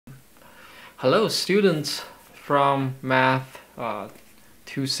Hello students from Math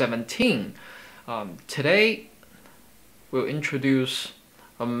 217. Today we'll introduce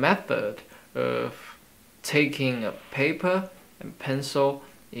a method of taking a paper and pencil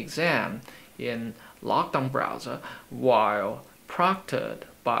exam in Lockdown browser while proctored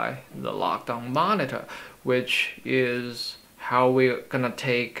by the Lockdown monitor, which is how we're gonna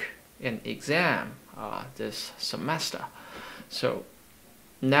take an exam this semester. So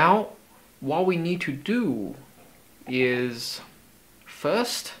now what we need to do is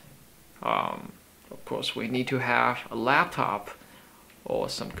first, of course, we need to have a laptop or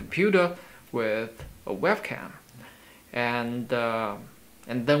some computer with a webcam, and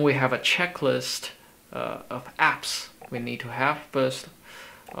then we have a checklist of apps we need to have. First,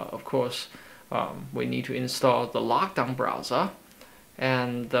 of course, we need to install the Lockdown browser,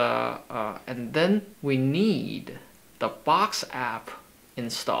 and then we need the Box app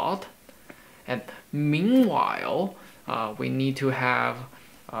installed. And meanwhile, we need to have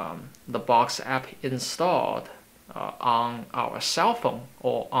the Box app installed on our cell phone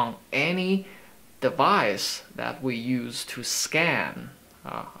or on any device that we use to scan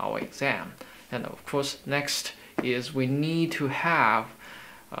our exam. And of course, next is we need to have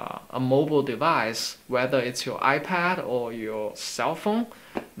a mobile device, whether it's your iPad or your cell phone,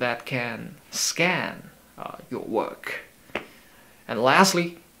 that can scan your work. And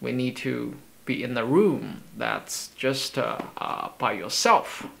lastly, we need to be in a room that's just by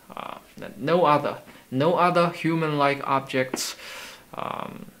yourself, no other human-like objects.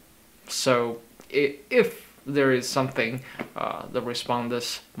 So if there is something, the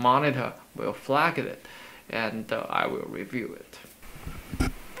respondus monitor will flag it, and I will review it.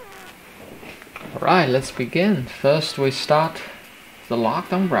 Alright, let's begin. First we start the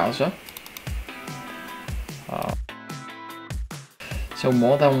Lockdown browser. So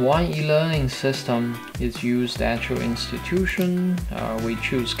more than one e-learning system is used at your institution. We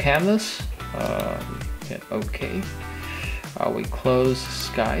choose Canvas, hit OK. We close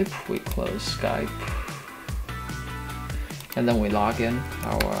Skype, and then we log in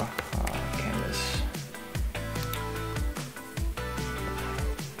our Canvas.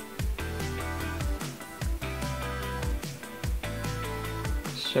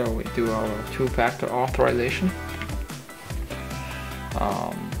 So we do our two-factor authorization.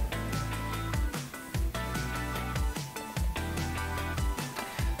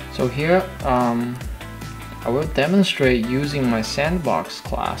 So here I will demonstrate using my sandbox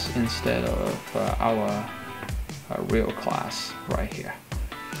class instead of our real class right here.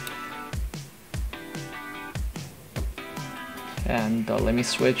 And let me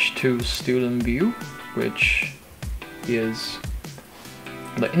switch to student view, which is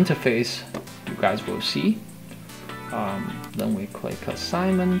the interface you guys will see. Then we click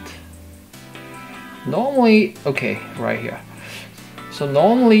assignment. Normally, okay, right here. So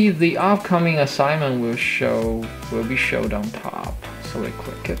normally the upcoming assignment will be showed on top. So we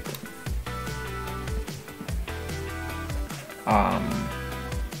click it.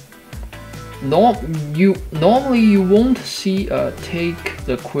 Normally you won't see take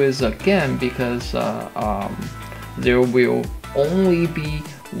the quiz again, because there will only be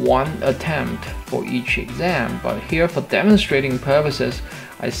one attempt for each exam, but here for demonstrating purposes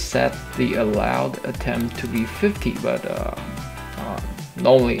I set the allowed attempt to be 50, but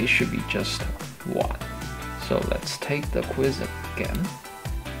normally it should be just one. So let's take the quiz again.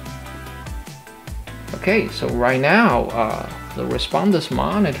 Okay, so right now the respondus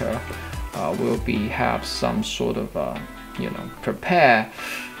monitor will have some sort of prepare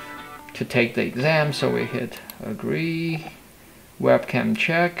to take the exam. So we hit agree. Webcam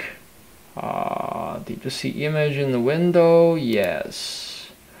check. Did you see image in the window? Yes.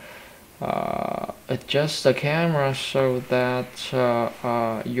 Adjust the camera so that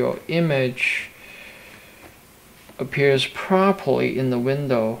your image appears properly in the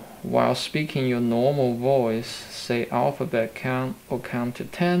window while speaking your normal voice. Say alphabet count or count to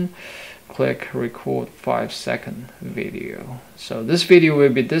 10. Click record 5-second video. So this video will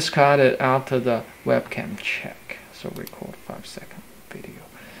be discarded after the webcam check. So record 5-second video.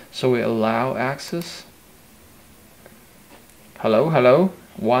 So we allow access. Hello.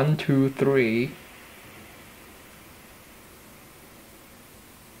 1, 2, 3.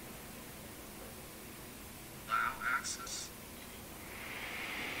 Allow access.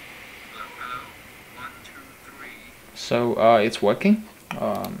 Hello. 1, 2, 3. So it's working.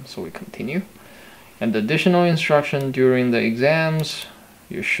 So we continue. And additional instruction during the exams: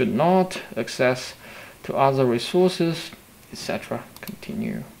 you should not access to other resources, etc.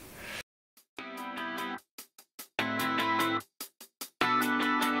 Continue.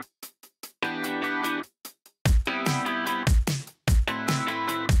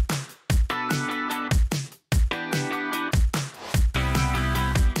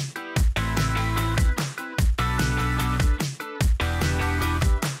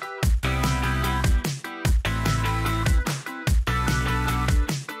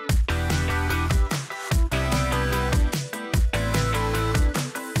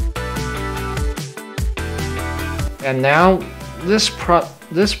 And now this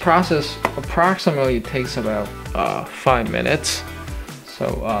process approximately takes about 5 minutes.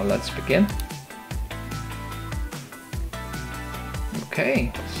 So let's begin.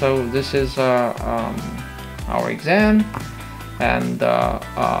 Okay, so this is our exam, and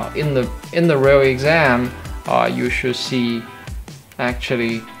in the real exam, you should see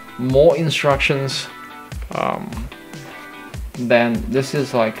actually more instructions. Then this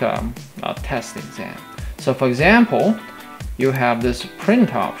is like a test exam. So for example, you have this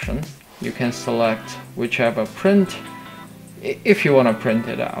print option. You can select whichever print if you want to print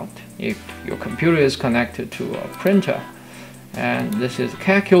it out, if your computer is connected to a printer. And this is a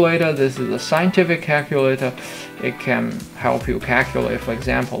calculator. This is a scientific calculator. It can help you calculate, for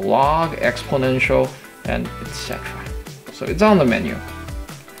example, log, exponential, and etc. So it's on the menu.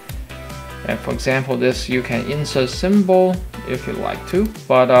 And for example, this you can insert symbol if you like to,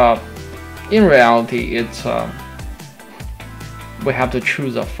 but in reality, it's we have to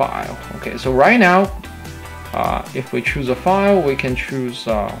choose a file. Okay, so right now, if we choose a file, we can choose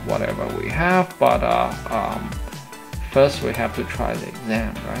whatever we have, but first we have to try the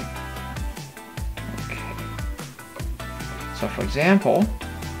exam, right? Okay. So for example,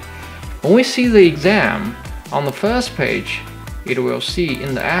 when we see the exam on the first page, it will see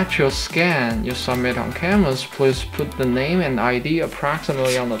in the actual scan you submit on Canvas, please put the name and ID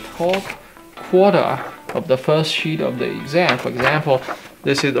approximately on the top quarter of the first sheet of the exam. For example,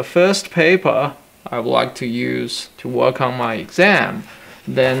 this is the first paper I would like to use to work on my exam.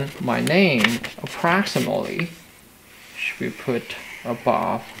 Then my name approximately should be put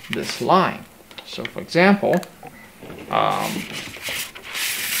above this line. So for example, I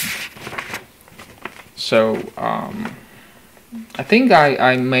think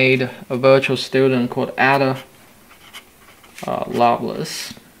I made a virtual student called Ada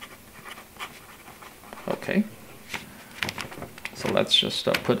Lovelace. Okay, so let's just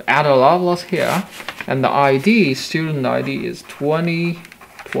put Ada Lovelace here, and the ID, student ID is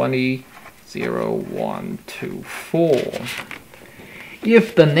 20200124.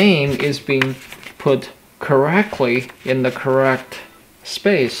 If the name is being put correctly in the correct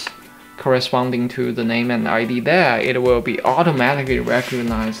space corresponding to the name and ID there, it will be automatically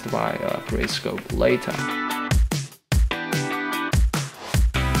recognized by Gradescope later.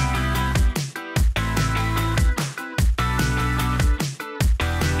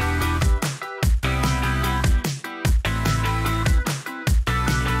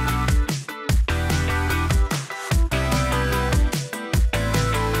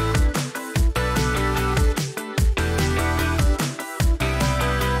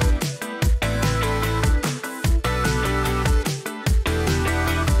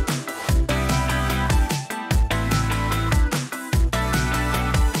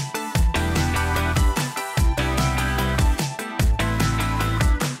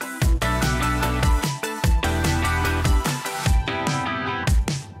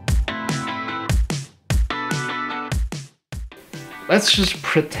 Let's just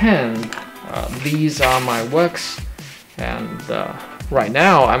pretend these are my works, and right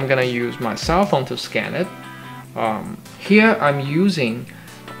now I'm gonna use my cell phone to scan it. Here I'm using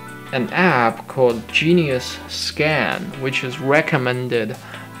an app called Genius Scan, which is recommended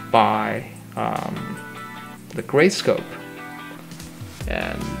by the Gradescope,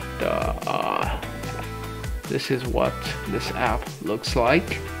 and this is what this app looks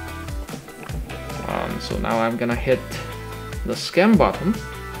like. So now I'm gonna hit the scan button,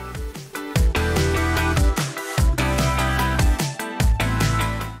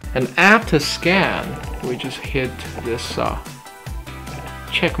 and after scan we just hit this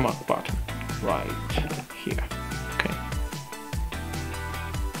check mark button right here. Okay,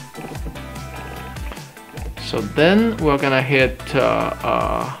 so then we're gonna hit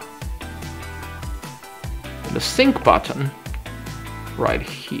the sync button right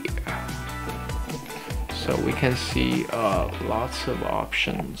here. So we can see lots of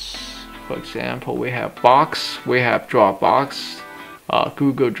options. For example, we have Box, we have Dropbox,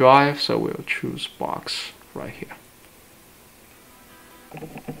 Google Drive, so we'll choose Box right here.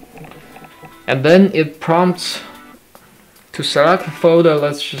 And then it prompts to select a folder.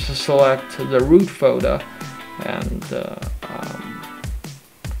 Let's just select the root folder, and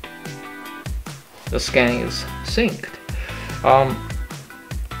the scan is synced.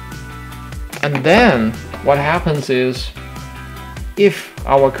 And then what happens is, if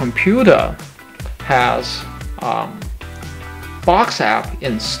our computer has Box app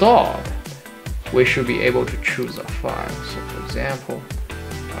installed, we should be able to choose a file. So for example,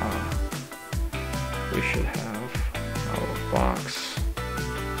 we should have our Box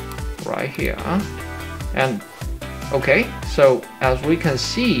right here, and Okay, so as we can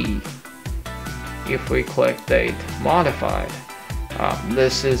see, if we click date modified,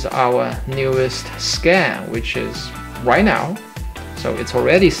 this is our newest scan, which is right now. So it's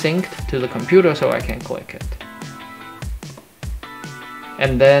already synced to the computer, so I can click it.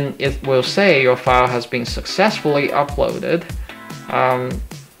 And then it will say your file has been successfully uploaded.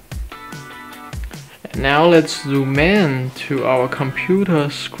 Now let's zoom in to our computer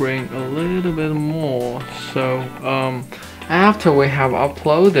screen a little bit more. So after we have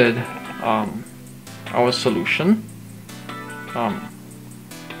uploaded our solution,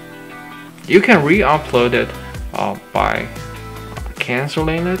 you can re-upload it by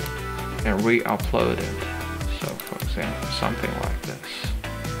canceling it and re-upload it. So for example, something like this.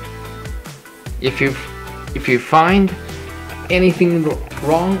 If you find anything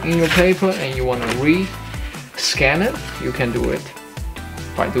wrong in your paper and you want to re-scan it, you can do it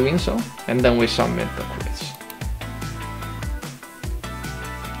by doing so, and then we submit the quiz.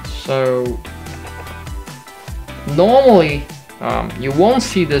 So normally you won't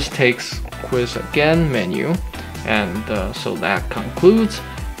see this takes quiz again menu, and so that concludes,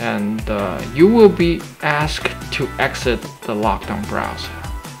 and you will be asked to exit the lockdown browser.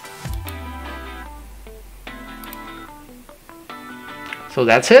 So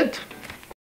that's it.